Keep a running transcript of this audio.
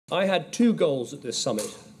I had two goals at this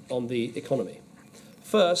summit on the economy.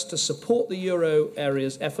 First, to support the euro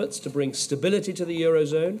area's efforts to bring stability to the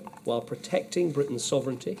Eurozone while protecting Britain's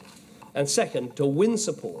sovereignty. And second, to win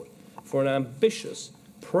support for an ambitious,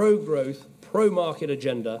 pro-growth, pro-market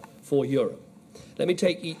agenda for Europe. Let me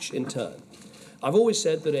take each in turn. I've always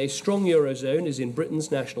said that a strong Eurozone is in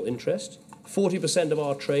Britain's national interest. 40% of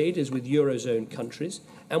our trade is with Eurozone countries,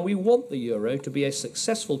 and we want the euro to be a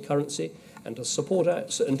successful currency and to sort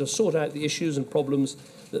out the issues and problems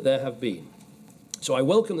that there have been. So I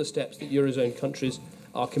welcome the steps that Eurozone countries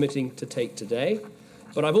are committing to take today,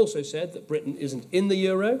 but I've also said that Britain isn't in the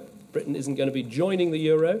euro, Britain isn't going to be joining the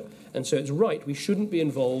euro, and so it's right we shouldn't be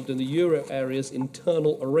involved in the euro area's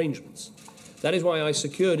internal arrangements. That is why I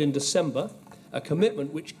secured in December a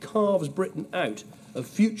commitment which carves Britain out of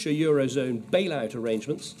future Eurozone bailout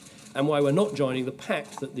arrangements, and why we're not joining the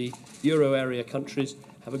pact that the euro area countries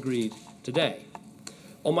have agreed today.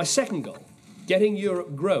 On my second goal, getting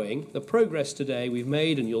Europe growing, the progress today we've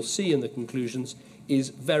made, and you'll see in the conclusions, is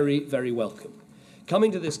very, very welcome.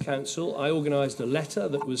 Coming to this council, I organised a letter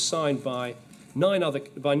that was signed by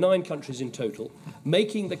nine countries in total,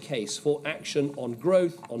 making the case for action on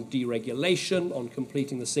growth, on deregulation, on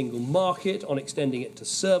completing the single market, on extending it to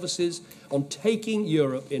services, on taking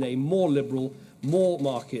Europe in a more liberal, more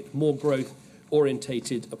market, more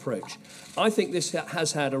growth-orientated approach. I think this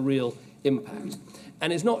has had a real impact.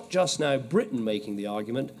 And it's not just now Britain making the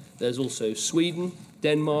argument. There's also Sweden,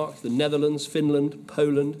 Denmark, the Netherlands, Finland,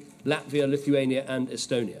 Poland, Latvia, Lithuania, and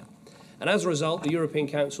Estonia. And as a result, the European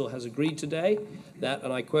Council has agreed today that,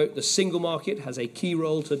 and I quote, the single market has a key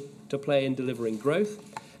role to play in delivering growth,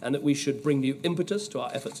 and that we should bring new impetus to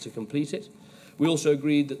our efforts to complete it. We also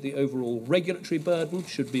agreed that the overall regulatory burden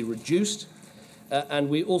should be reduced, and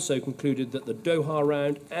we also concluded that the Doha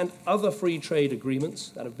round and other free trade agreements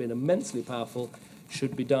that have been immensely powerful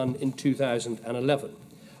should be done in 2011.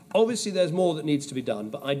 Obviously, there's more that needs to be done,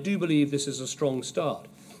 but I do believe this is a strong start.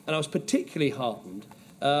 And I was particularly heartened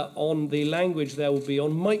on the language there will be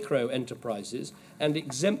on micro-enterprises and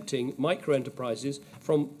exempting micro-enterprises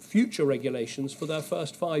from future regulations for their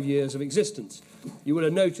first 5 years of existence. You will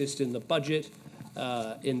have noticed in the budget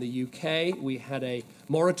in the UK, we had a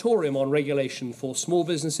moratorium on regulation for small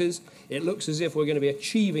businesses. It looks as if we're going to be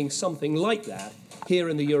achieving something like that here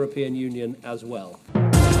in the European Union as well.